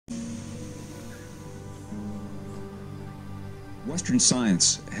Western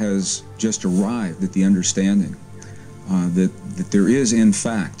science has just arrived at the understanding that there is, in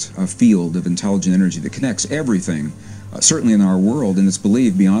fact, a field of intelligent energy that connects everything, certainly in our world, and it's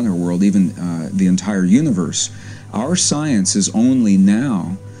believed beyond our world, even the entire universe. Our science is only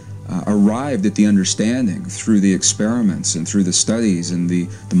now arrived at the understanding through the experiments and through the studies and the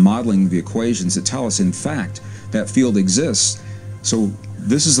modeling of the equations that tell us, in fact, that field exists. So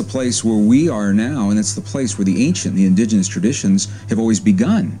this is the place where we are now, and it's the place where the ancient, the indigenous traditions have always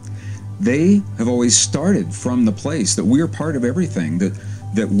begun. They have always started from the place that we are part of everything,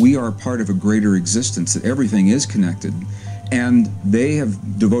 that we are part of a greater existence, that everything is connected. And they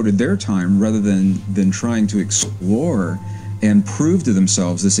have devoted their time, rather than trying to explore and prove to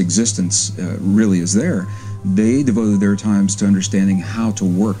themselves this existence really is there, they devoted their times to understanding how to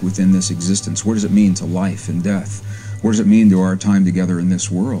work within this existence. What does it mean to life and death? What does it mean to our time together in this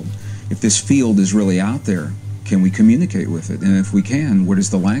world? If this field is really out there, can we communicate with it? And if we can, what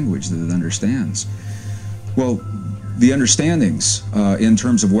is the language that it understands? Well, the understandings in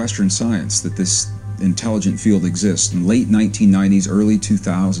terms of Western science that this intelligent field exists in late 1990s, early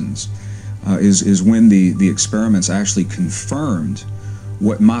 2000s is when the experiments actually confirmed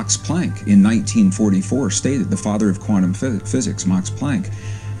what Max Planck in 1944 stated. The father of quantum physics, Max Planck,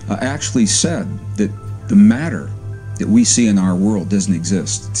 actually said that the matter that we see in our world doesn't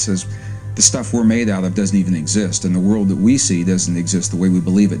exist. It says the stuff we're made out of doesn't even exist, and the world that we see doesn't exist the way we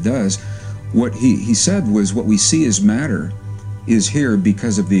believe it does. What he said was, what we see as matter is here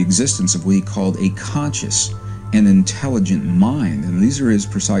because of the existence of what he called a conscious and intelligent mind, and these are his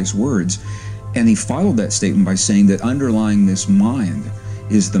precise words. And he followed that statement by saying that underlying this mind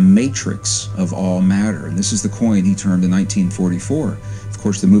is the matrix of all matter, and this is the coin he termed in 1944. Of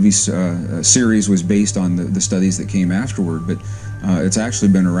course, the movie series was based on the studies that came afterward, but it's actually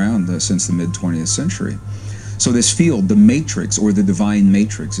been around since the mid-20th century. So this field, the matrix, or the divine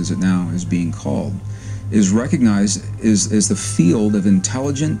matrix as it now is being called, is recognized as the field of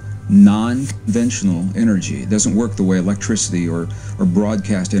intelligent, non-conventional energy. It doesn't work the way electricity or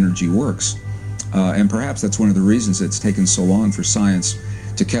broadcast energy works. And perhaps that's one of the reasons it's taken so long for science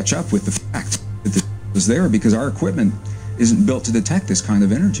to catch up with the fact that this is there, because our equipment isn't built to detect this kind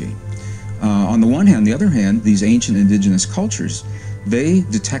of energy. On the one hand, the other hand, these ancient indigenous cultures, they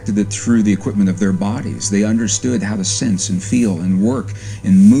detected it through the equipment of their bodies. They understood how to sense and feel and work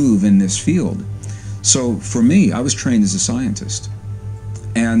and move in this field. So for me, I was trained as a scientist.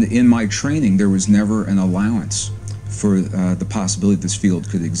 And in my training, there was never an allowance for the possibility that this field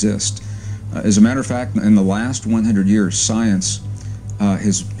could exist. As a matter of fact, in the last 100 years, science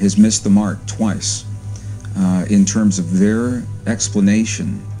has missed the mark twice in terms of their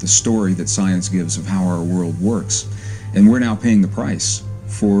explanation, the story that science gives of how our world works. And we're now paying the price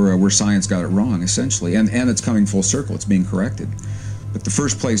for where science got it wrong, essentially. And it's coming full circle, it's being corrected. But the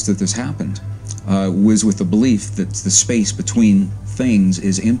first place that this happened was with the belief that the space between things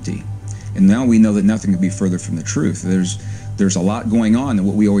is empty. And now we know that nothing could be further from the truth. There's a lot going on in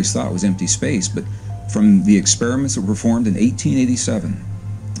what we always thought was empty space, but from the experiments that were performed in 1887,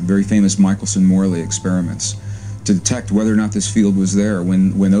 very famous Michelson-Morley experiments, to detect whether or not this field was there,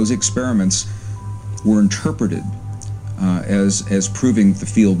 when those experiments were interpreted as proving the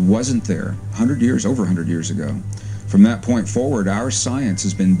field wasn't there over 100 years ago, from that point forward, our science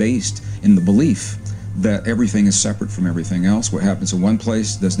has been based in the belief that everything is separate from everything else. What happens in one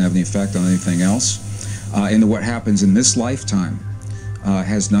place doesn't have any effect on anything else. And what happens in this lifetime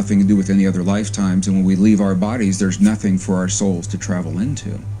has nothing to do with any other lifetimes. And when we leave our bodies, there's nothing for our souls to travel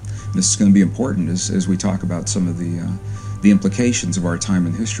into. This is going to be important as we talk about some of the implications of our time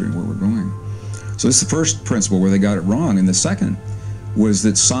in history and where we're going. So this is the first principle where they got it wrong. And the second was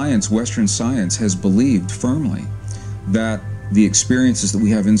that science, Western science, has believed firmly that the experiences that we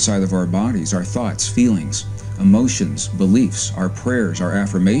have inside of our bodies, our thoughts, feelings, emotions, beliefs, our prayers, our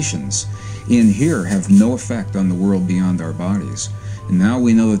affirmations, in here have no effect on the world beyond our bodies. And now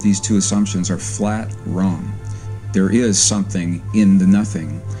we know that these two assumptions are flat wrong. There is something in the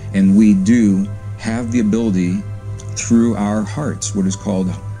nothing, and we do have the ability through our hearts, what is called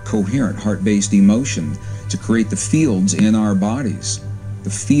coherent heart-based emotion, to create the fields in our bodies, the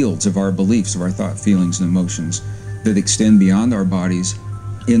fields of our beliefs, of our thought, feelings, and emotions that extend beyond our bodies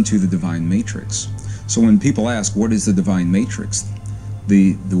into the divine matrix. So when people ask, what is the divine matrix?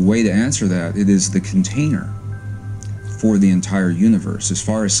 The way to answer that, it is the container for the entire universe. As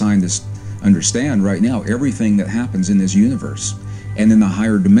far as scientists understand right now, everything that happens in this universe and in the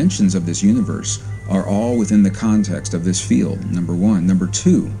higher dimensions of this universe are all within the context of this field, number one. Number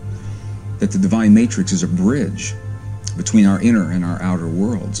two, that the divine matrix is a bridge between our inner and our outer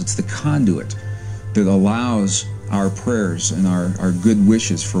worlds. It's the conduit that allows our prayers and our good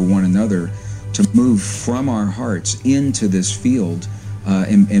wishes for one another to move from our hearts into this field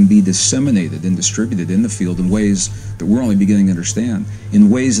and be disseminated and distributed in the field in ways that we're only beginning to understand, in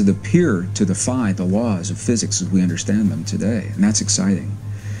ways that appear to defy the laws of physics as we understand them today. And that's exciting.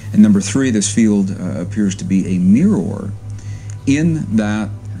 And number three, this field appears to be a mirror in that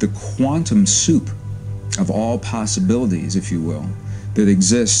the quantum soup of all possibilities, if you will, that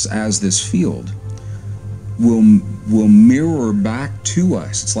exists as this field will mirror back to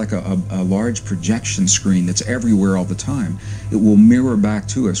us. It's like a large projection screen that's everywhere all the time. It will mirror back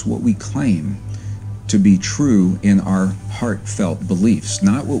to us what we claim to be true in our heartfelt beliefs,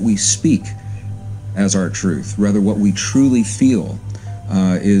 not what we speak as our truth, rather what we truly feel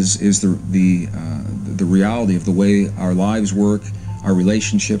is the reality of the way our lives work, our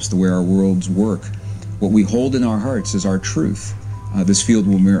relationships, the way our worlds work. What we hold in our hearts is our truth. This field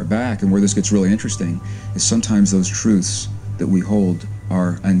will mirror it back, and where this gets really interesting is sometimes those truths that we hold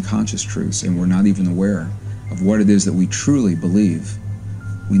are unconscious truths, and we're not even aware of what it is that we truly believe.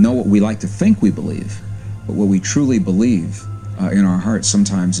 We know what we like to think we believe, but what we truly believe in our hearts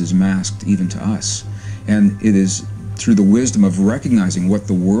sometimes is masked even to us. And it is through the wisdom of recognizing what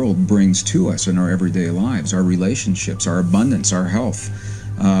the world brings to us in our everyday lives, our relationships, our abundance, our health,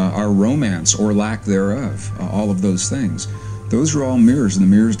 our romance or lack thereof, all of those things. Those are all mirrors, and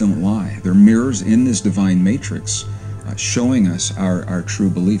the mirrors don't lie. They're mirrors in this divine matrix showing us our true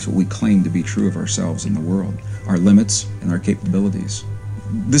beliefs, what we claim to be true of ourselves in the world, our limits and our capabilities.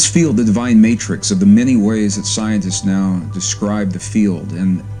 This field, the divine matrix, of the many ways that scientists now describe the field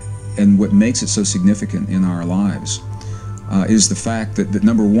and what makes it so significant in our lives is the fact that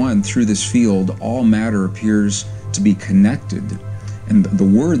number one, through this field, all matter appears to be connected. And the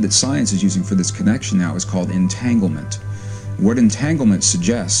word that science is using for this connection now is called entanglement. What entanglement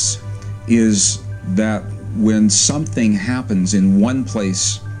suggests is that when something happens in one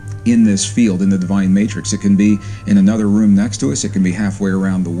place in this field, in the divine matrix, it can be in another room next to us, it can be halfway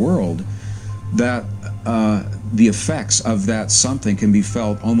around the world, that the effects of that something can be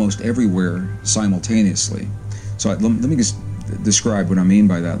felt almost everywhere simultaneously. So let me just describe what I mean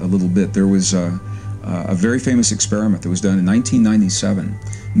by that a little bit. There was a very famous experiment that was done in 1997,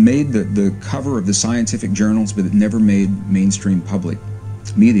 made the cover of the scientific journals, but it never made mainstream public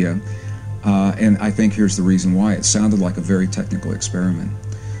media. And I think here's the reason why. It sounded like a very technical experiment.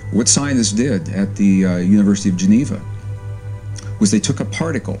 What scientists did at the University of Geneva was they took a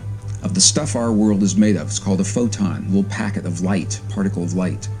particle of the stuff our world is made of. It's called a photon, a little packet of light, particle of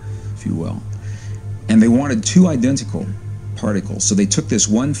light, if you will. And they wanted two identical particles. So they took this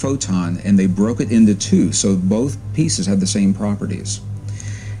one photon and they broke it into two, so both pieces had the same properties.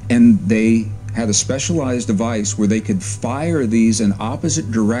 And they had a specialized device where they could fire these in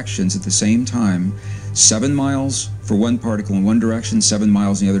opposite directions at the same time, 7 miles for one particle in one direction, 7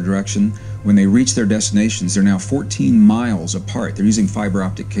 miles in the other direction. When they reach their destinations, they're now 14 miles apart. They're using fiber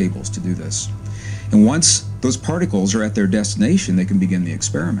optic cables to do this. And once those particles are at their destination, they can begin the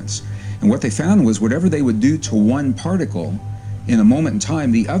experiments. And what they found was whatever they would do to one particle, in a moment in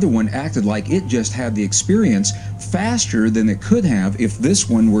time, the other one acted like it just had the experience faster than it could have if this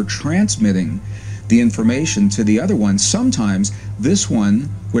one were transmitting the information to the other one. Sometimes this one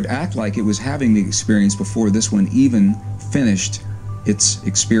would act like it was having the experience before this one even finished its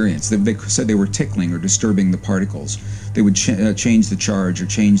experience. They said they were tickling or disturbing the particles. They would change the charge or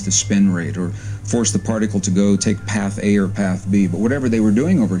change the spin rate or force the particle to go take path A or path B. But whatever they were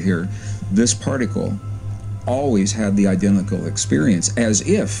doing over here, this particle always had the identical experience, as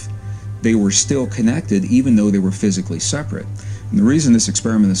if they were still connected even though they were physically separate. And the reason this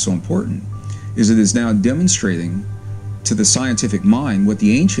experiment is so important is it is now demonstrating to the scientific mind what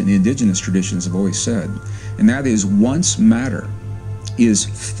the ancient indigenous traditions have always said, and that is once matter is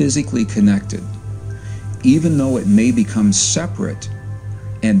physically connected, even though it may become separate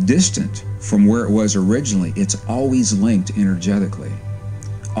and distant from where it was originally, it's always linked energetically.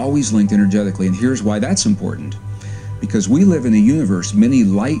 Always linked energetically. And here's why that's important. Because we live in a universe many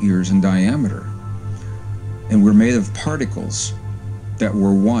light years in diameter, and we're made of particles that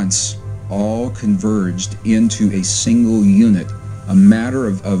were once all converged into a single unit, a matter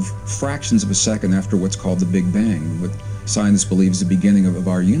of fractions of a second after what's called the Big Bang, what scientists believe is the beginning of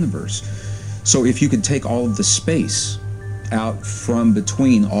our universe. So if you could take all of the space out from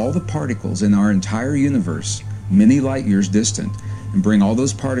between all the particles in our entire universe, many light years distant, and bring all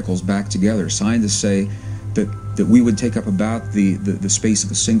those particles back together, scientists say that we would take up about the space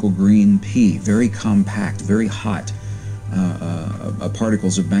of a single green pea, very compact, very hot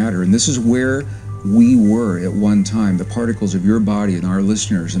particles of matter. And this is where we were at one time. The particles of your body and our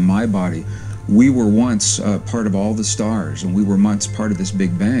listeners and my body we were once part of all the stars, and we were once part of this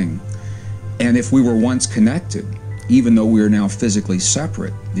Big Bang. And if we were once connected, even though we are now physically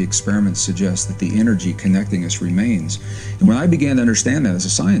separate, the experiments suggest that the energy connecting us remains. And when I began to understand that as a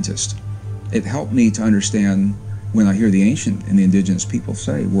scientist, it helped me to understand when I hear the ancient and the indigenous people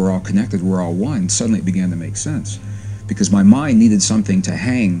say, we're all connected, we're all one, suddenly it began to make sense. Because my mind needed something to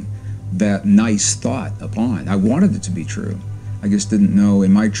hang that nice thought upon. I wanted it to be true. I just didn't know,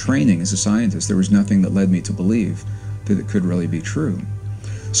 in my training as a scientist, there was nothing that led me to believe that it could really be true.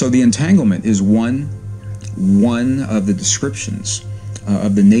 So the entanglement is one of the descriptions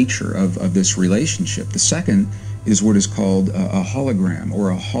of the nature of this relationship. The second is what is called a hologram,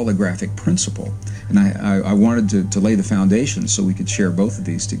 or a holographic principle. And I wanted to lay the foundation so we could share both of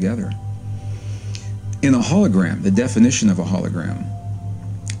these together. In a hologram, the definition of a hologram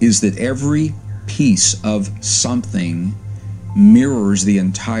is that every piece of something mirrors the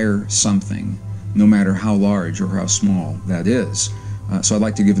entire something, no matter how large or how small that is. So I'd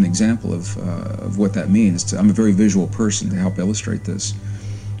like to give an example of what that means. I'm a very visual person to help illustrate this.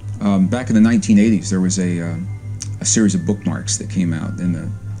 Back in the 1980s, there was a series of bookmarks that came out in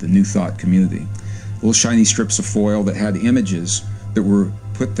the New Thought community. Little shiny strips of foil that had images that were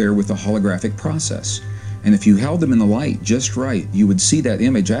put there with a holographic process. And if you held them in the light just right, you would see that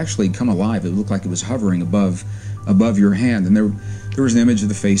image actually come alive. It looked like it was hovering above your hand. And there was an image of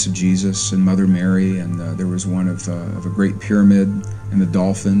the face of Jesus and Mother Mary, and there was one of a great pyramid and a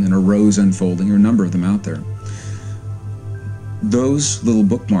dolphin and a rose unfolding. There are a number of them out there. Those little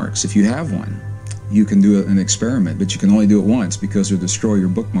bookmarks, if you have one, you can do an experiment, but you can only do it once because it'll destroy your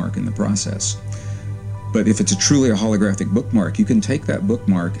bookmark in the process. But if it's truly a holographic bookmark, you can take that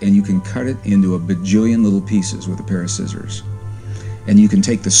bookmark and you can cut it into a bajillion little pieces with a pair of scissors. And you can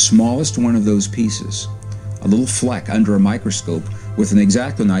take the smallest one of those pieces, a little fleck under a microscope, with an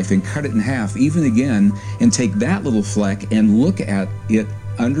X-Acto knife, and cut it in half even again, and take that little fleck and look at it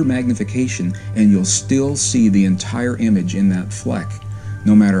under magnification, and you'll still see the entire image in that fleck,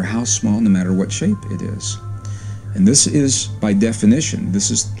 no matter how small, no matter what shape it is. And this is, by definition,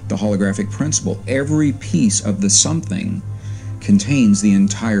 this is the holographic principle. Every piece of the something contains the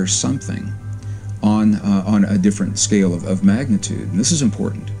entire something on a different scale of magnitude. And this is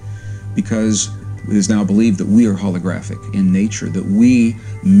important because it is now believed that we are holographic in nature, that we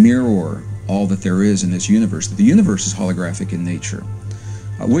mirror all that there is in this universe, that the universe is holographic in nature.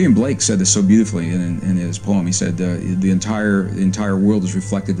 William Blake said this so beautifully in his poem. He said, the entire world is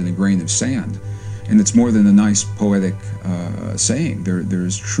reflected in a grain of sand. And it's more than a nice poetic saying.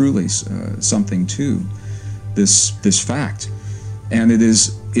 There's truly something to this fact. And it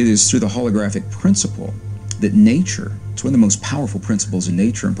is through the holographic principle that nature, it's one of the most powerful principles in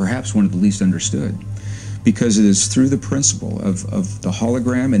nature, and perhaps one of the least understood, because it is through the principle of the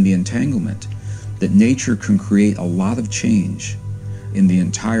hologram and the entanglement that nature can create a lot of change in the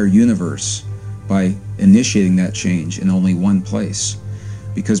entire universe by initiating that change in only one place.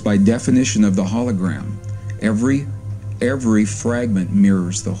 Because by definition of the hologram, every fragment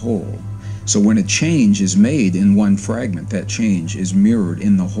mirrors the whole. So when a change is made in one fragment, that change is mirrored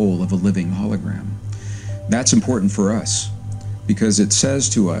in the whole of a living hologram. That's important for us because it says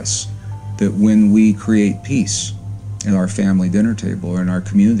to us that when we create peace at our family dinner table or in our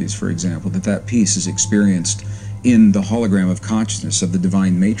communities, for example, that peace is experienced in the hologram of consciousness of the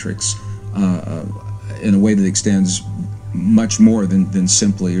divine matrix in a way that extends much more than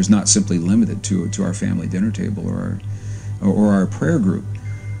simply, or is not simply limited to our family dinner table or our prayer group.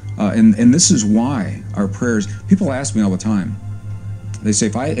 And this is why our prayers, people ask me all the time, they say,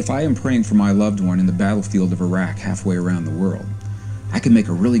 if I am praying for my loved one in the battlefield of Iraq halfway around the world, I can make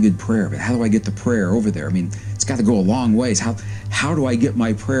a really good prayer, but how do I get the prayer over there? I mean, it's got to go a long ways. How do I get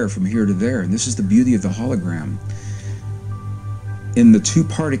my prayer from here to there? And this is the beauty of the hologram. In the two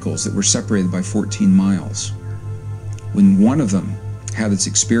particles that were separated by 14 miles, when one of them had its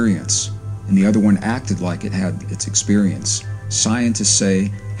experience and the other one acted like it had its experience, scientists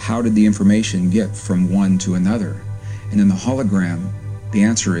say, how did the information get from one to another? And in the hologram, the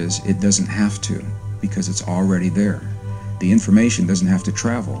answer is it doesn't have to, because it's already there. The information doesn't have to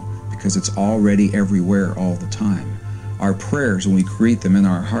travel because it's already everywhere all the time. Our prayers, when we create them in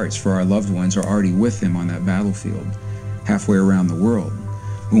our hearts for our loved ones, are already with them on that battlefield halfway around the world.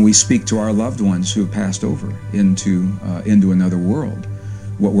 When we speak to our loved ones who have passed over into another world,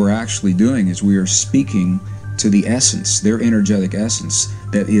 what we're actually doing is we are speaking to the essence, their energetic essence,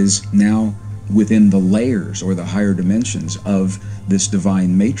 that is now within the layers or the higher dimensions of this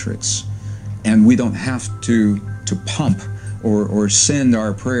divine matrix. And we don't have to pump or send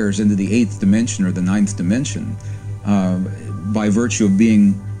our prayers into the 8th dimension or the 9th dimension by virtue of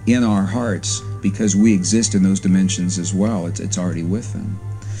being in our hearts because we exist in those dimensions as well. It's already with them.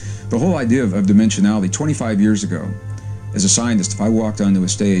 The whole idea of dimensionality, 25 years ago, as a scientist, if I walked onto a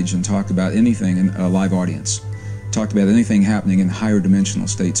stage and talked about anything in a live audience, talked about anything happening in higher dimensional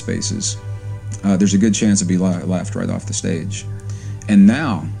state spaces, there's a good chance it'd be laughed right off the stage. And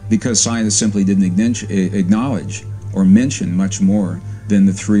now, because scientists simply didn't acknowledge or mention much more than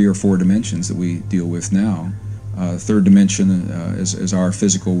the 3 or 4 dimensions that we deal with now, third dimension is our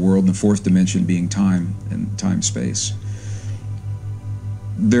physical world, and the fourth dimension being time and time-space.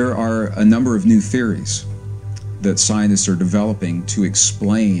 There are a number of new theories that scientists are developing to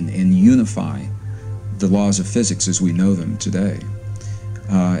explain and unify the laws of physics as we know them today.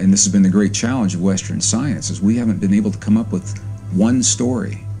 And this has been the great challenge of Western science, is we haven't been able to come up with one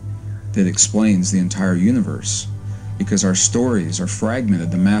story that explains the entire universe, because our stories are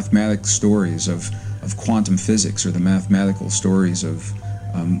fragmented. The mathematical stories of quantum physics or the mathematical stories of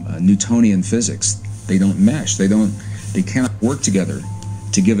Newtonian physics, they don't mesh. They cannot work together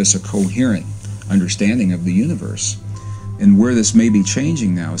to give us a coherent understanding of the universe. And where this may be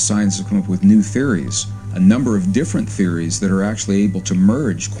changing now is science has come up with new theories, a number of different theories that are actually able to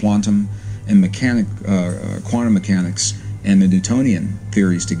merge quantum mechanics and the Newtonian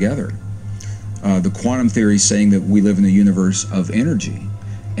theories together. The quantum theory saying that we live in a universe of energy,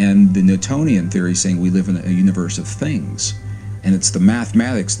 and the Newtonian theory saying we live in a universe of things. And it's the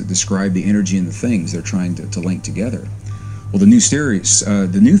mathematics that describe the energy and the things they're trying to link together. Well, the new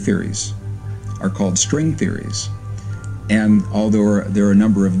theories are called string theories. And although there are a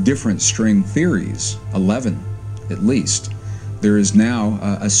number of different string theories, 11 at least, there is now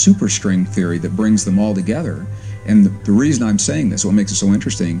a superstring theory that brings them all together. And the reason I'm saying this, what makes it so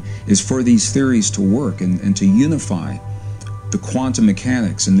interesting, is for these theories to work and to unify the quantum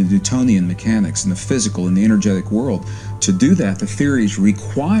mechanics and the Newtonian mechanics and the physical and the energetic world. To do that, the theories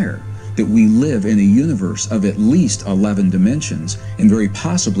require that we live in a universe of at least 11 dimensions and very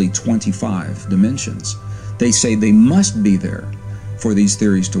possibly 25 dimensions. They say they must be there for these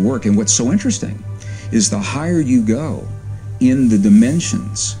theories to work. And what's so interesting is the higher you go in the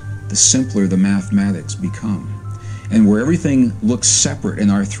dimensions, the simpler the mathematics become. And where everything looks separate in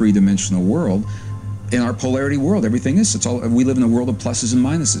our three-dimensional world, in our polarity world, everything is. We live in a world of pluses and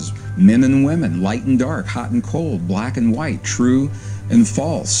minuses, men and women, light and dark, hot and cold, black and white, true and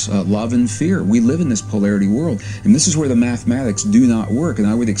false, love and fear. We live in this polarity world, and this is where the mathematics do not work, and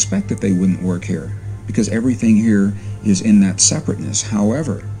I would expect that they wouldn't work here, because everything here is in that separateness.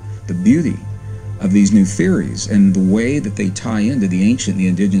 However, the beauty of these new theories and the way that they tie into the ancient and the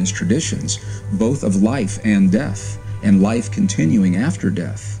indigenous traditions, both of life and death, and life continuing after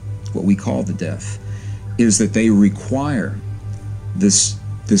death, what we call the death, is that they require this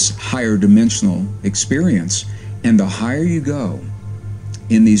higher dimensional experience. And the higher you go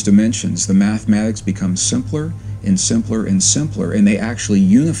in these dimensions, the mathematics become simpler and simpler and simpler, and they actually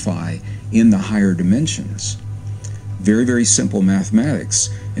unify in the higher dimensions. Very, very simple mathematics.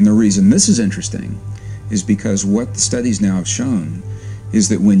 And the reason this is interesting is because what the studies now have shown is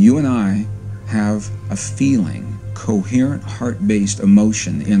that when you and I have a feeling, coherent heart-based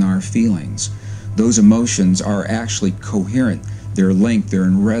emotion in our feelings, those emotions are actually coherent. They're linked, they're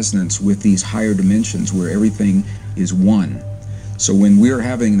in resonance with these higher dimensions where everything is one. So when we're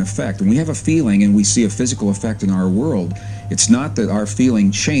having an effect, and we have a feeling and we see a physical effect in our world, it's not that our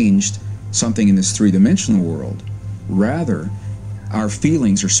feeling changed something in this three-dimensional world. Rather, our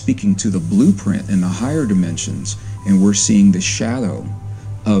feelings are speaking to the blueprint in the higher dimensions, and we're seeing the shadow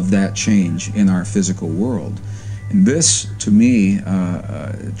of that change in our physical world. And this, to me,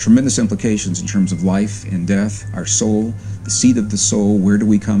 tremendous implications in terms of life and death, our soul, the seat of the soul, where do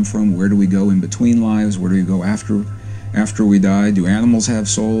we come from, where do we go in between lives, where do we go after we die, do animals have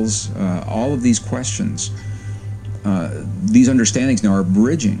souls? All of these questions, these understandings now are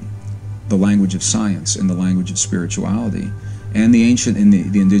bridging the language of science and the language of spirituality. And the ancient and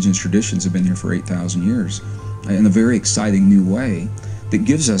the indigenous traditions have been here for 8,000 years in a very exciting new way that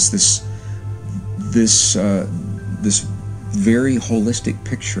gives us this very holistic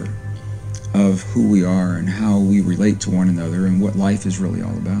picture of who we are and how we relate to one another and what life is really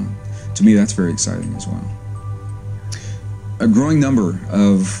all about. To me, that's very exciting as well. A growing number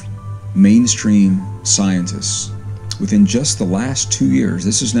of mainstream scientists within just the last 2 years,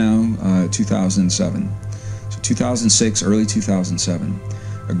 this is now 2007, so 2006, early 2007,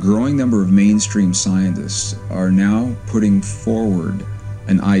 a growing number of mainstream scientists are now putting forward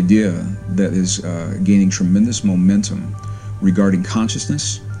an idea that is gaining tremendous momentum regarding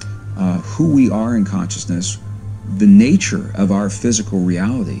consciousness, who we are in consciousness, the nature of our physical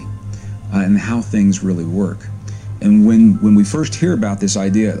reality, and how things really work. And when we first hear about this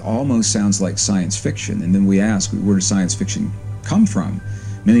idea, it almost sounds like science fiction. And then we ask, where does science fiction come from?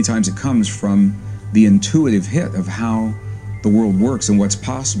 Many times it comes from the intuitive hit of how the world works and what's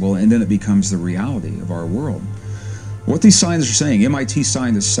possible, and then it becomes the reality of our world. What these scientists are saying, MIT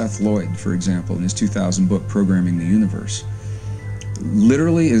scientist Seth Lloyd, for example, in his 2000 book, Programming the Universe,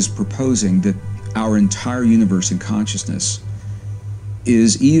 literally is proposing that our entire universe and consciousness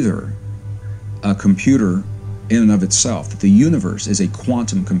is either a computer in and of itself, that the universe is a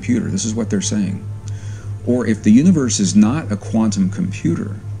quantum computer. This is what they're saying. Or if the universe is not a quantum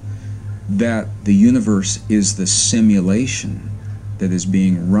computer, that the universe is the simulation that is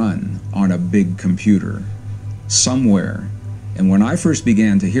being run on a big computer somewhere. And when I first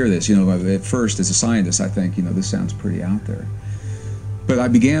began to hear this, at first as a scientist, I think, this sounds pretty out there. But I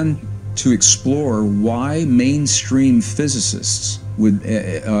began to explore why mainstream physicists would,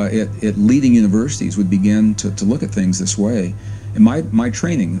 at leading universities, would begin to look at things this way. In my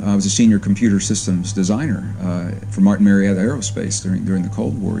training, I was a senior computer systems designer for Martin Marietta Aerospace during the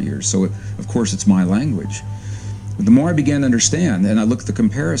Cold War years. So, of course, it's my language. But the more I began to understand, and I looked at the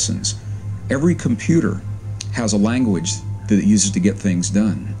comparisons, every computer has a language that it uses to get things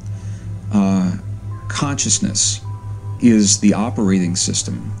done. Consciousness is the operating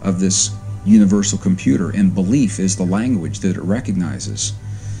system of this universal computer, and belief is the language that it recognizes.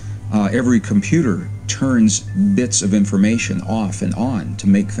 Every computer turns bits of information off and on to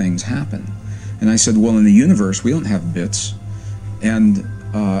make things happen. And I said, well, in the universe, we don't have bits. And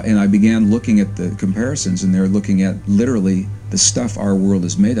I began looking at the comparisons, and they're looking at literally the stuff our world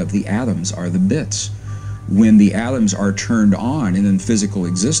is made of. The atoms are the bits. When the atoms are turned on and in physical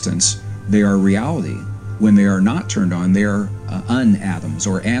existence, they are reality. When they are not turned on, they are unatoms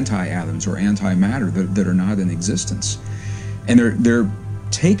or anti-atoms or antimatter that are not in existence. And they're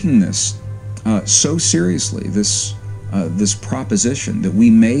taking this so seriously, this proposition that we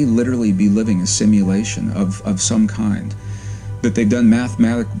may literally be living a simulation of some kind, that they've done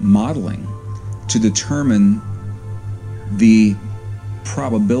mathematical modeling to determine the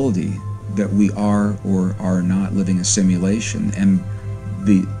probability that we are or are not living a simulation. And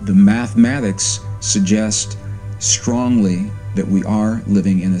the mathematics suggest strongly that we are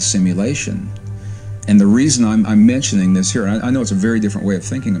living in a simulation. And the reason I'm mentioning this here, I know it's a very different way of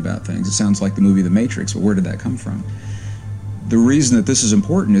thinking about things. It sounds like the movie The Matrix, but where did that come from? The reason that this is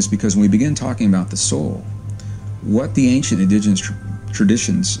important is because when we begin talking about the soul, what the ancient indigenous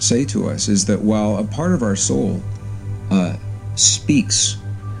traditions say to us is that while a part of our soul speaks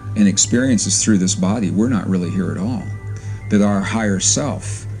and experiences through this body, we're not really here at all. That our higher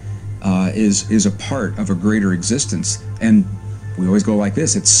self is a part of a greater existence, and we always go like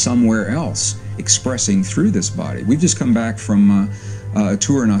this, it's somewhere else expressing through this body. We've just come back from a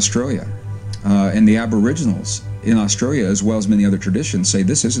tour in Australia, and the Aboriginals in Australia, as well as many other traditions, say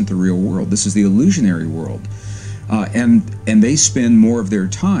this isn't the real world, this is the illusionary world. And they spend more of their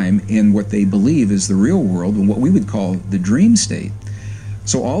time in what they believe is the real world and what we would call the dream state.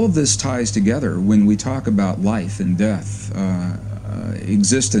 So all of this ties together when we talk about life and death,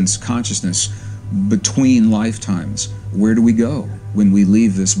 existence, consciousness between lifetimes. Where do we go when we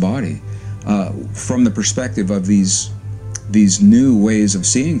leave this body? From the perspective of these new ways of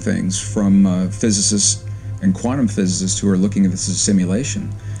seeing things from physicists and quantum physicists who are looking at this as a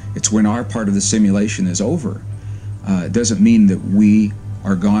simulation. It's when our part of the simulation is over. It doesn't mean that we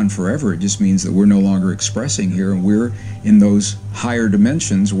are gone forever. It just means that we're no longer expressing here, and we're in those higher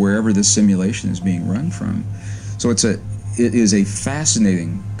dimensions wherever this simulation is being run from. So it is a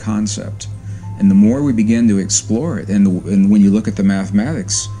fascinating concept, and the more we begin to explore it, and when you look at the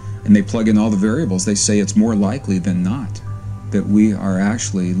mathematics and they plug in all the variables, they say it's more likely than not that we are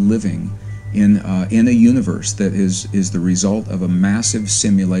actually living in a universe that is the result of a massive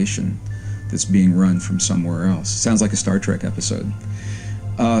simulation that's being run from somewhere else. Sounds like a Star Trek episode.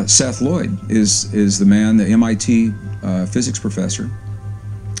 Seth Lloyd is the man, the MIT physics professor,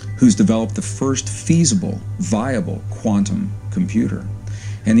 who's developed the first feasible, viable quantum computer.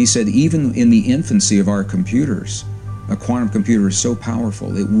 And he said even in the infancy of our computers, a quantum computer is so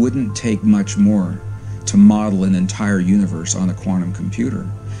powerful, it wouldn't take much more to model an entire universe on a quantum computer.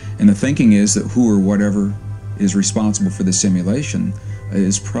 And the thinking is that who or whatever is responsible for the simulation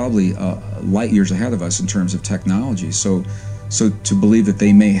is probably light years ahead of us in terms of technology. So to believe that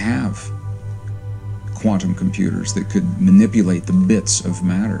they may have quantum computers that could manipulate the bits of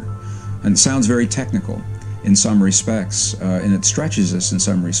matter. And it sounds very technical in some respects, and it stretches us in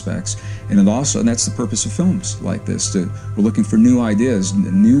some respects. And that's the purpose of films like this. We're looking for new ideas,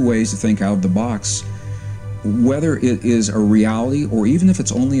 new ways to think out of the box. Whether it is a reality or even if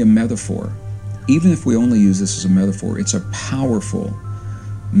it's only a metaphor, even if we only use this as a metaphor, it's a powerful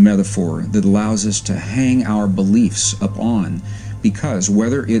metaphor that allows us to hang our beliefs upon, because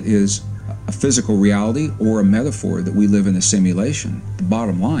whether it is a physical reality or a metaphor that we live in a simulation, the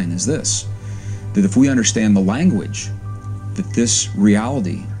bottom line is this, that if we understand the language that this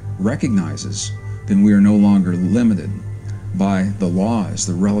reality recognizes, then we are no longer limited by the laws,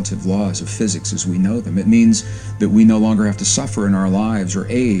 the relative laws of physics as we know them. It means that we no longer have to suffer in our lives or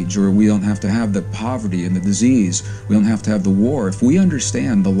age, or we don't have to have the poverty and the disease. We don't have to have the war. If we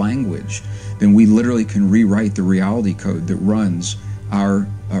understand the language, then we literally can rewrite the reality code that runs our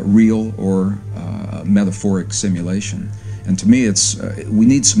real or metaphoric simulation. And to me, we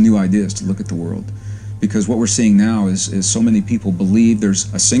need some new ideas to look at the world. Because what we're seeing now is so many people believe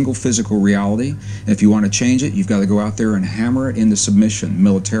there's a single physical reality, and if you want to change it, you've got to go out there and hammer it into submission,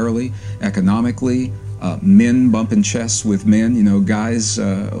 militarily, economically, men bumping chests with men, you know, guys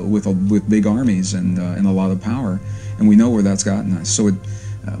with big armies and a lot of power, and we know where that's gotten us. So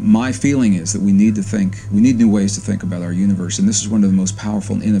my feeling is that we need new ways to think about our universe, and this is one of the most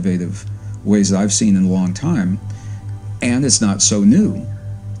powerful and innovative ways that I've seen in a long time, and it's not so new.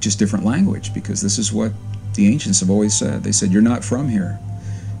 Just different language, because this is what the ancients have always said. They said, you're not from here,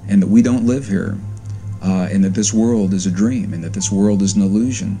 and that we don't live here, and that this world is a dream, and that this world is an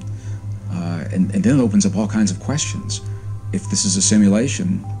illusion. And then it opens up all kinds of questions. If this is a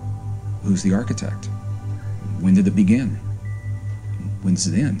simulation, who's the architect? When did it begin? When does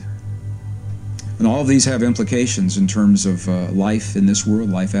it end? And all of these have implications in terms of life in this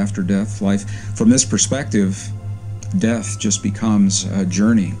world, life after death. Life, from this perspective, death just becomes a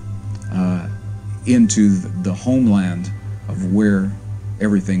journey into the homeland of where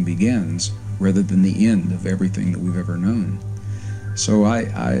everything begins, rather than the end of everything that we've ever known. So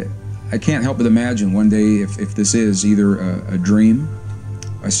I can't help but imagine one day, if this is either a dream,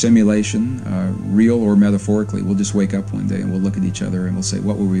 a simulation, real or metaphorically, we'll just wake up one day and we'll look at each other and we'll say,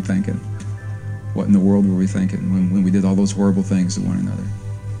 what were we thinking? What in the world were we thinking when we did all those horrible things to one another?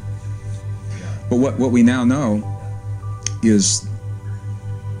 But what we now know is,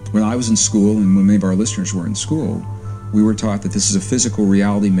 when I was in school, and when many of our listeners were in school, we were taught that this is a physical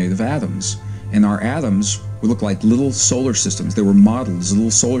reality made of atoms. And our atoms would look like little solar systems. They were modeled as little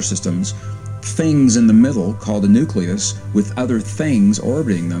solar systems, things in the middle called a nucleus, with other things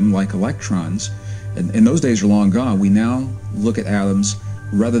orbiting them like electrons. And those days are long gone. We now look at atoms,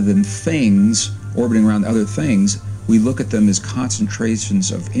 rather than things orbiting around other things, we look at them as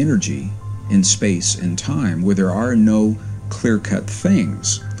concentrations of energy in space and time, where there are no clear-cut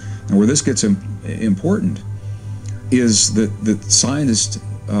things. And where this gets important is that scientists,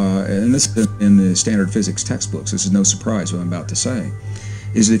 and this is in the standard physics textbooks, this is no surprise what I'm about to say,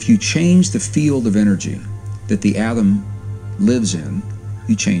 is that if you change the field of energy that the atom lives in,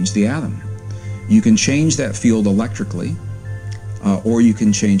 you change the atom. You can change that field electrically, or you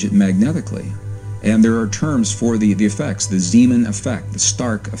can change it magnetically. And there are terms for the effects. The Zeeman effect, the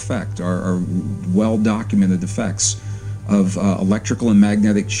Stark effect are well-documented effects of electrical and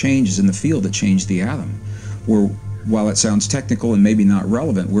magnetic changes in the field that change the atom. Where, while it sounds technical and maybe not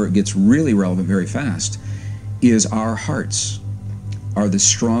relevant, where it gets really relevant very fast, is our hearts are the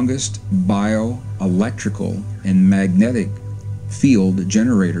strongest bioelectrical and magnetic field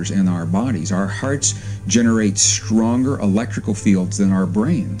generators in our bodies. Our hearts generate stronger electrical fields than our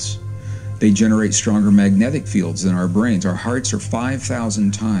brains. They generate stronger magnetic fields than our brains. Our hearts are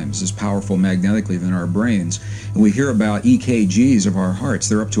 5,000 times as powerful magnetically than our brains. And we hear about EKGs of our hearts.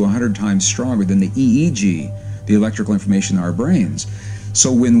 They're up to 100 times stronger than the EEG, the electrical information in our brains.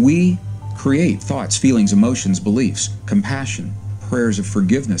 So when we create thoughts, feelings, emotions, beliefs, compassion, prayers of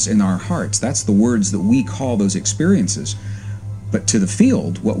forgiveness in our hearts, that's the words that we call those experiences. But to the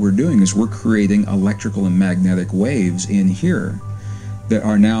field, what we're doing is we're creating electrical and magnetic waves in here that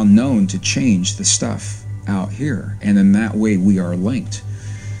are now known to change the stuff out here. And in that way, we are linked.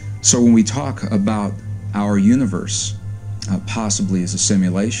 So when we talk about our universe, possibly as a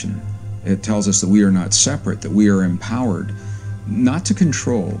simulation, it tells us that we are not separate, that we are empowered not to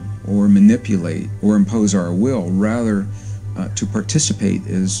control or manipulate or impose our will, rather to participate,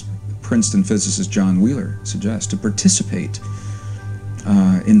 as Princeton physicist John Wheeler suggests, to participate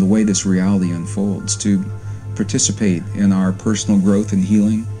in the way this reality unfolds, to participate in our personal growth and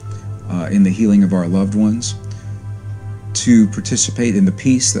healing, in the healing of our loved ones, to participate in the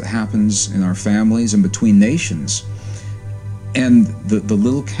peace that happens in our families and between nations. And the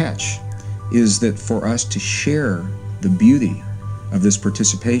little catch is that for us to share the beauty of this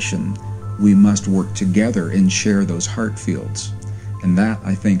participation, we must work together and share those heart fields. And that,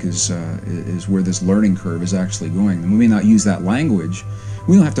 I think, is where this learning curve is actually going. And we may not use that language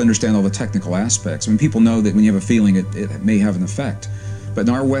We don't have to understand all the technical aspects. I mean, people know that when you have a feeling, it may have an effect. But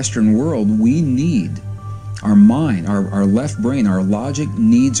in our Western world, we need our mind, our left brain, our logic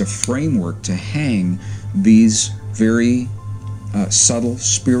needs a framework to hang these very subtle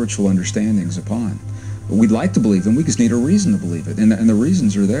spiritual understandings upon. But we'd like to believe them, we just need a reason to believe it, and the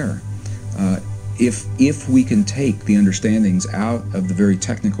reasons are there. If we can take the understandings out of the very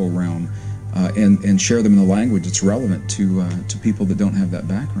technical realm and share them in a language that's relevant to people that don't have that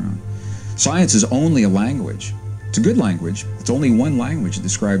background. Science is only a language. It's a good language. It's only one language that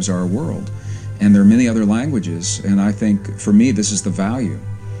describes our world. And there are many other languages, and I think for me this is the value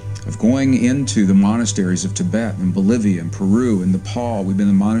of going into the monasteries of Tibet and Bolivia and Peru and Nepal. We've been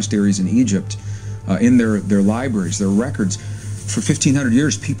in monasteries in Egypt, in their libraries, their records. For 1,500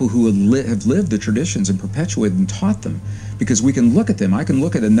 years, people who have lived the traditions and perpetuated and taught them, because we can look at them. I can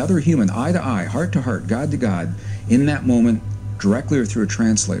look at another human, eye to eye, heart to heart, God to God, in that moment, directly or through a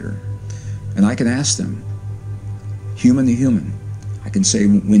translator. And I can ask them, human to human, I can say,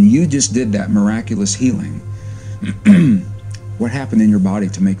 when you just did that miraculous healing, what happened in your body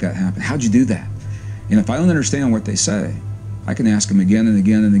to make that happen? How'd you do that? And if I don't understand what they say, I can ask them again and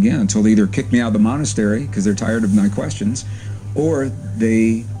again and again until they either kick me out of the monastery because they're tired of my questions, or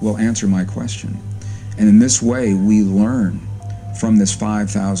they will answer my question. And in this way, we learn from this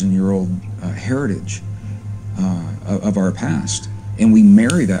 5,000-year-old heritage of our past, and we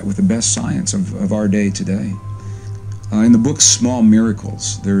marry that with the best science of our day today. In the book Small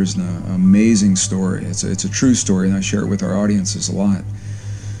Miracles, there's an amazing story. It's a true story, and I share it with our audiences a lot,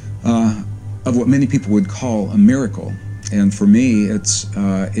 of what many people would call a miracle. And for me, it's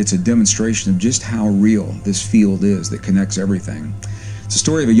a demonstration of just how real this field is that connects everything. It's a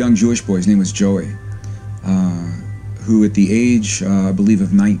story of a young Jewish boy. His name was Joey, who at the age, I believe,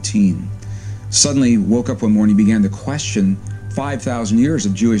 of 19, suddenly woke up one morning and began to question 5,000 years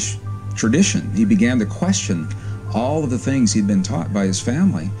of Jewish tradition. He began to question all of the things he'd been taught by his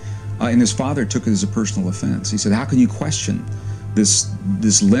family, and his father took it as a personal offense. He said, how can you question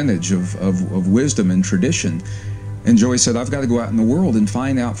this lineage of wisdom and tradition? And Joey said, I've got to go out in the world and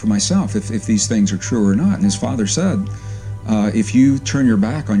find out for myself if these things are true or not. And his father said, if you turn your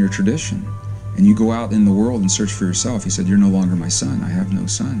back on your tradition and you go out in the world and search for yourself, he said, you're no longer my son. I have no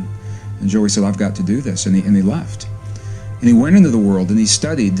son. And Joey said, I've got to do this. And he left. And he went into the world and he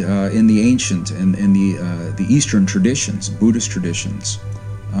studied in the ancient and the Eastern traditions, Buddhist traditions,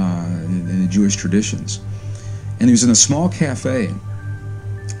 and the Jewish traditions. And he was in a small cafe,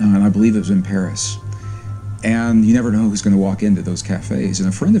 and I believe it was in Paris. And you never know who's going to walk into those cafes. And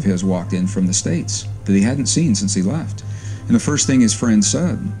a friend of his walked in from the States that he hadn't seen since he left. And the first thing his friend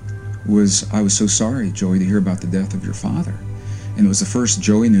said was, I was so sorry, Joey, to hear about the death of your father. And it was the first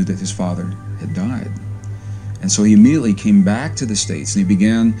Joey knew that his father had died. And so he immediately came back to the States and he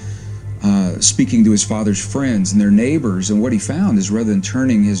began speaking to his father's friends and their neighbors. And what he found is, rather than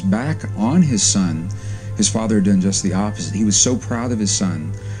turning his back on his son, his father had done just the opposite. He was so proud of his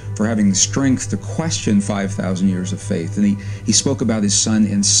son for having the strength to question 5,000 years of faith. And he spoke about his son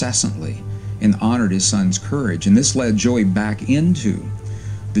incessantly and honored his son's courage. And this led Joey back into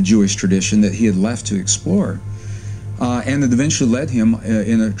the Jewish tradition that he had left to explore. And it eventually led him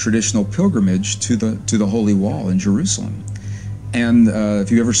in a traditional pilgrimage to the Holy Wall in Jerusalem. And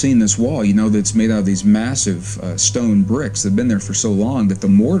if you've ever seen this wall, you know that it's made out of these massive stone bricks that have been there for so long that the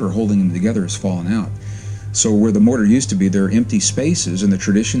mortar holding them together has fallen out. So where the mortar used to be, there are empty spaces, and the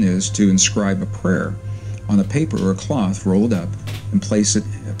tradition is to inscribe a prayer on a paper or a cloth, roll it up, and place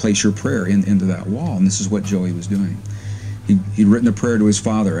your prayer into that wall. And this is what Joey was doing. He'd written a prayer to his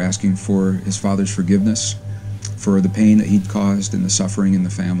father, asking for his father's forgiveness for the pain that he'd caused and the suffering in the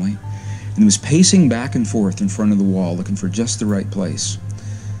family. And he was pacing back and forth in front of the wall, looking for just the right place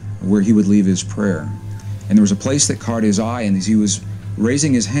where he would leave his prayer. And there was a place that caught his eye, and as he was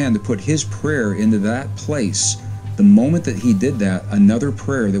raising his hand to put his prayer into that place, the moment that he did that, another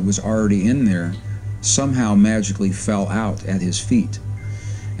prayer that was already in there somehow magically fell out at his feet.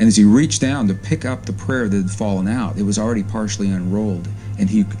 And as he reached down to pick up the prayer that had fallen out, it was already partially unrolled, and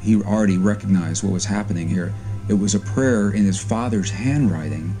he already recognized what was happening here. It was a prayer in his father's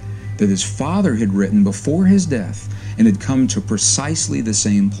handwriting that his father had written before his death, and had come to precisely the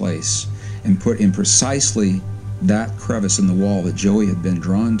same place and put in precisely that crevice in the wall that Joey had been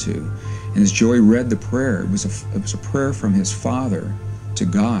drawn to. And as Joey read the prayer, it was a prayer from his father to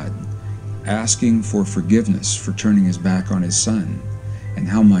God, asking for forgiveness for turning his back on his son, and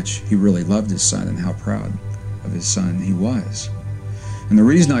how much he really loved his son and how proud of his son he was. And the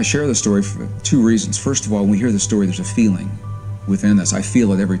reason I share the story, for two reasons. First of all, when we hear the story, there's a feeling within us. I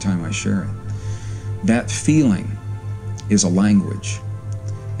feel it every time I share it. That feeling is a language.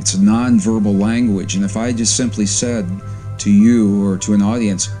 It's nonverbal language. And if I just simply said to you or to an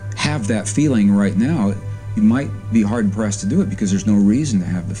audience, have that feeling right now, you might be hard-pressed to do it because there's no reason to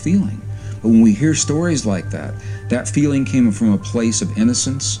have the feeling. But when we hear stories like that, that feeling came from a place of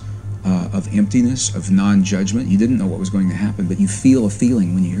innocence, of emptiness, of non-judgment. You didn't know what was going to happen, but you feel a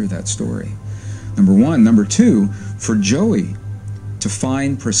feeling when you hear that story. Number one. Number two, for Joey to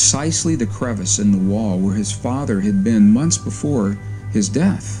find precisely the crevice in the wall where his father had been months before his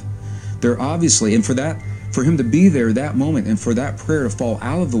death. There obviously, and for him to be there that moment and for that prayer to fall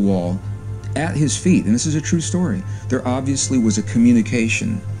out of the wall at his feet, and this is a true story, there obviously was a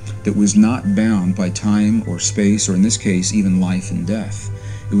communication that was not bound by time or space, or in this case, even life and death.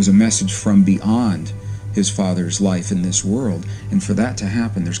 It was a message from beyond his father's life in this world, and for that to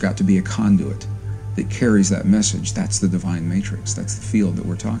happen, there's got to be a conduit that carries that message. That's the divine matrix. That's the field that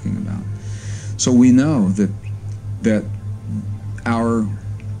we're talking about. So we know that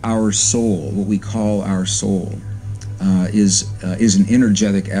our soul, what we call our soul, is an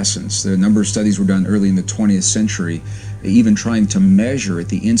energetic essence. There are a number of studies were done early in the 20th century, even trying to measure at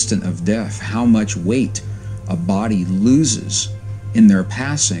the instant of death how much weight a body loses in their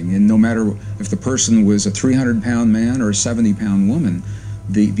passing. And no matter if the person was a 300-pound man or a 70-pound woman,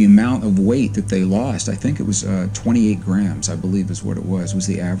 the amount of weight that they lost, I think it was 28 grams, I believe is what it was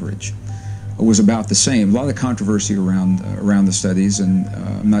the average. It was about the same. A lot of controversy around the studies, and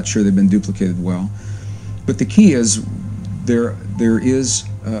I'm not sure they've been duplicated well. But the key is there is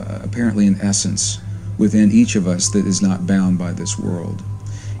apparently an essence within each of us that is not bound by this world.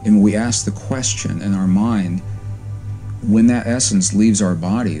 And when we ask the question in our mind, when that essence leaves our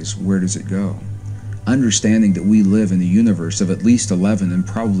bodies, where does it go? Understanding that we live in a universe of at least 11 and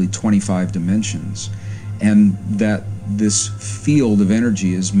probably 25 dimensions, and that this field of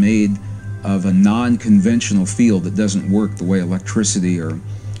energy is made of a non-conventional field that doesn't work the way electricity or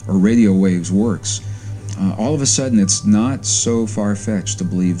radio waves works. All of a sudden, it's not so far-fetched to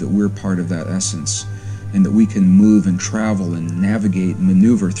believe that we're part of that essence and that we can move and travel and navigate and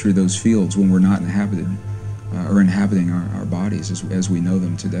maneuver through those fields when we're not inhabited or inhabiting our bodies as we know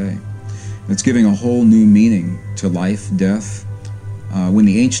them today. It's giving a whole new meaning to life, death. When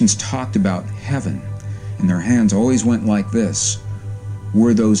the ancients talked about heaven, and their hands always went like this,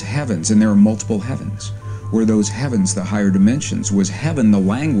 were those heavens, and there are multiple heavens, were those heavens the higher dimensions? Was heaven the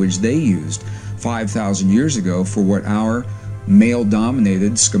language they used 5,000 years ago for what our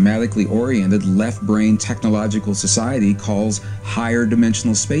male-dominated, schematically oriented, left-brain technological society calls higher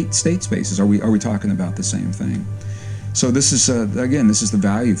dimensional state spaces? Are we talking about the same thing? So this is, again, this is the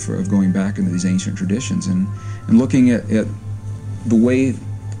value of going back into these ancient traditions and looking at the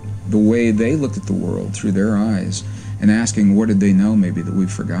way they looked at the world through their eyes and asking, what did they know maybe that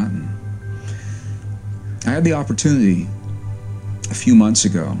we've forgotten? I had the opportunity a few months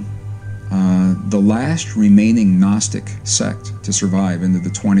ago, the last remaining Gnostic sect to survive into the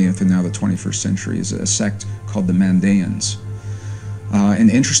 20th and now the 21st century is a sect called the Mandaeans. And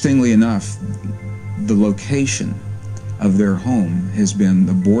interestingly enough, the location of their home has been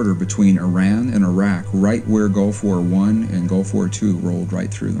the border between Iran and Iraq, right where Gulf War I and Gulf War II rolled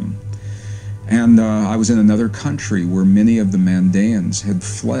right through them. And I was in another country where many of the Mandaeans had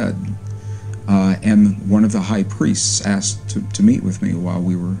fled, and one of the high priests asked to meet with me while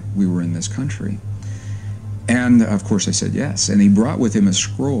we were in this country. And of course I said yes, and he brought with him a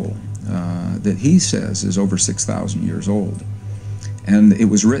scroll that he says is over 6,000 years old. And it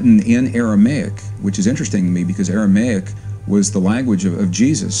was written in Aramaic, which is interesting to me because Aramaic was the language of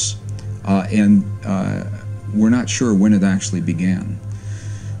Jesus, and we're not sure when it actually began.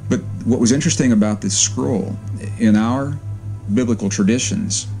 But what was interesting about this scroll, in our biblical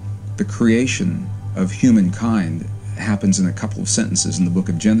traditions, the creation of humankind happens in a couple of sentences in the book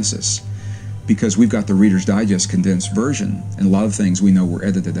of Genesis, because we've got the Reader's Digest condensed version, and a lot of things we know were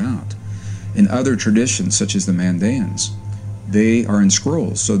edited out. In other traditions, such as the Mandaeans, they are in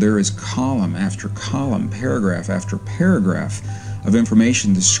scrolls, so there is column after column, paragraph after paragraph of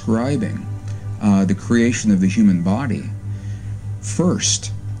information describing the creation of the human body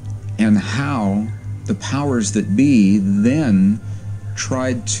first, and how the powers that be then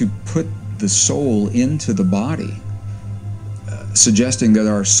tried to put the soul into the body, suggesting that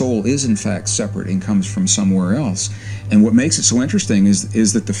our soul is in fact separate and comes from somewhere else. And what makes it so interesting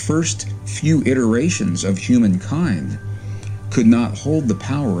is that the first few iterations of humankind could not hold the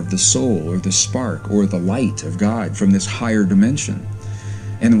power of the soul or the spark or the light of God from this higher dimension.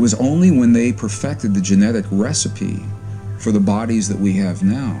 And it was only when they perfected the genetic recipe for the bodies that we have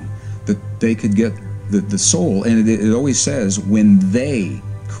now that they could get the soul. And it always says when they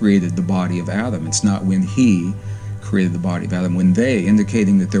created the body of Adam. It's not when he created the body of Adam. When they,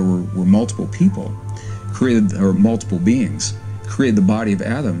 indicating that there were multiple people, created, or multiple beings, created the body of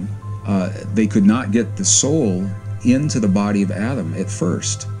Adam, they could not get the soul into the body of Adam at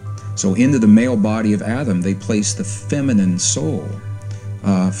first. So into the male body of Adam, they placed the feminine soul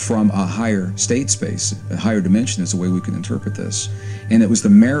from a higher state space. A higher dimension is the way we can interpret this. And it was the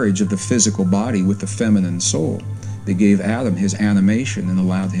marriage of the physical body with the feminine soul that gave Adam his animation and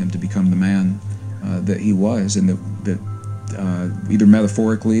allowed him to become the man that he was, and that either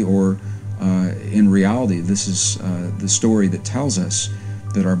metaphorically or in reality, this is the story that tells us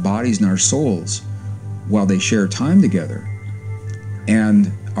that our bodies and our souls, while they share time together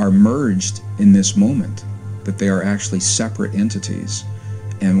and are merged in this moment, that they are actually separate entities.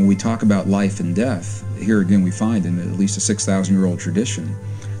 And when we talk about life and death, here again we find in at least a 6,000-year-old tradition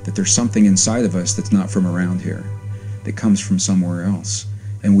that there's something inside of us that's not from around here, that comes from somewhere else.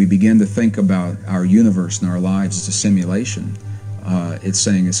 And we begin to think about our universe and our lives as a simulation. It's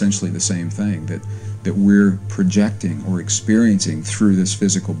saying essentially the same thing, that we're projecting or experiencing through this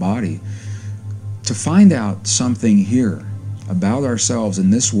physical body to find out something here about ourselves in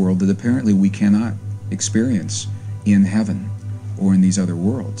this world that apparently we cannot experience in heaven or in these other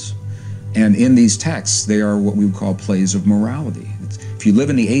worlds. And in these texts, they are what we would call plays of morality. If you live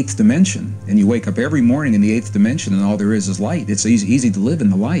in the 8th dimension and you wake up every morning in the 8th dimension and all there is light, it's easy to live in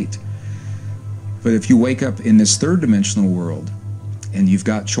the light. But if you wake up in this 3rd dimensional world and you've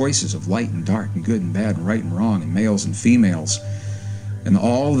got choices of light and dark and good and bad and right and wrong and males and females and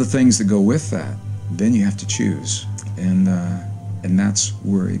all the things that go with that, then you have to choose. And that's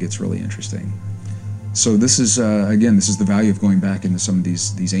where it gets really interesting. So this is, again, this is the value of going back into some of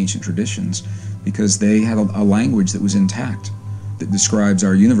these ancient traditions, because they had a language that was intact, that describes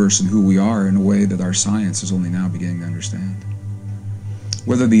our universe and who we are in a way that our science is only now beginning to understand.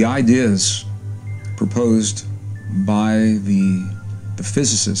 Whether the ideas proposed by the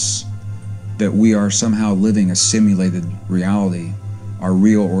physicists that we are somehow living a simulated reality are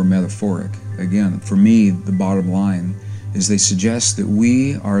real or metaphoric, again, for me, the bottom line is they suggest that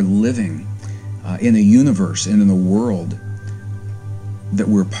we are living in a universe and in a world that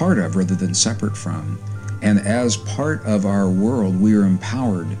we're part of rather than separate from. And as part of our world, we are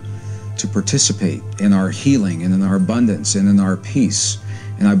empowered to participate in our healing and in our abundance and in our peace.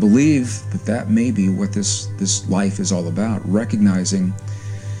 And I believe that that may be what this life is all about, recognizing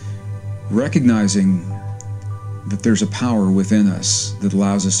that there's a power within us that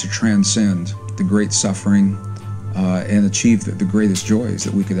allows us to transcend the great suffering and achieve the greatest joys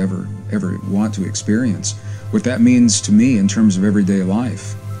that we could ever want to experience. What that means to me in terms of everyday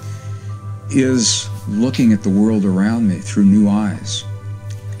life is looking at the world around me through new eyes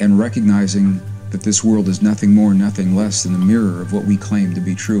and recognizing that this world is nothing more, nothing less than a mirror of what we claim to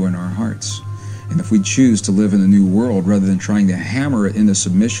be true in our hearts. And if we choose to live in a new world rather than trying to hammer it into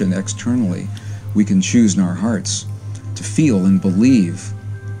submission externally, we can choose in our hearts to feel and believe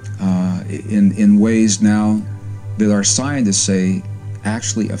in ways now that our scientists say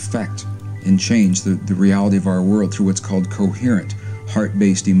actually affect and change the reality of our world through what's called coherent,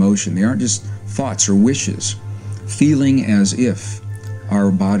 heart-based emotion. They aren't just thoughts or wishes. Feeling as if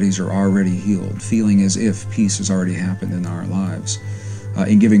our bodies are already healed, feeling as if peace has already happened in our lives,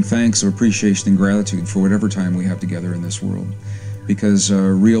 and giving thanks, appreciation, and gratitude for whatever time we have together in this world. Because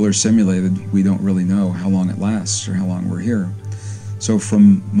real or simulated, we don't really know how long it lasts or how long we're here. So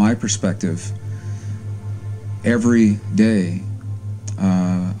from my perspective, every day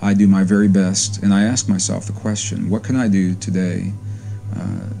I do my very best, and I ask myself the question, what can I do today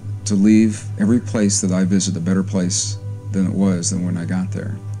to leave every place that I visit a better place than it was than when I got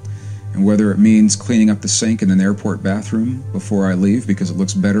there? And whether it means cleaning up the sink in an airport bathroom before I leave because it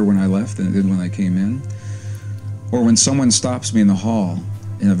looks better when I left than it did when I came in, or when someone stops me in the hall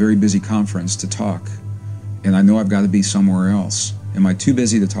in a very busy conference to talk and I know I've got to be somewhere else, am I too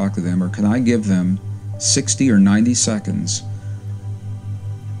busy to talk to them, or can I give them 60 or 90 seconds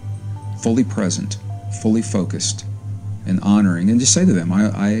fully present, fully focused, and honoring, and just say to them,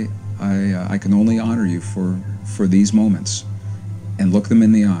 I can only honor you for these moments, and look them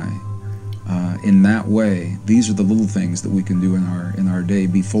in the eye. In that way, these are the little things that we can do in our day.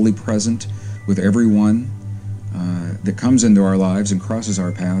 Be fully present with everyone that comes into our lives and crosses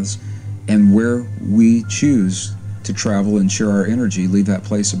our paths, and where we choose to travel and share our energy, leave that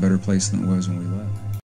place a better place than it was when we left.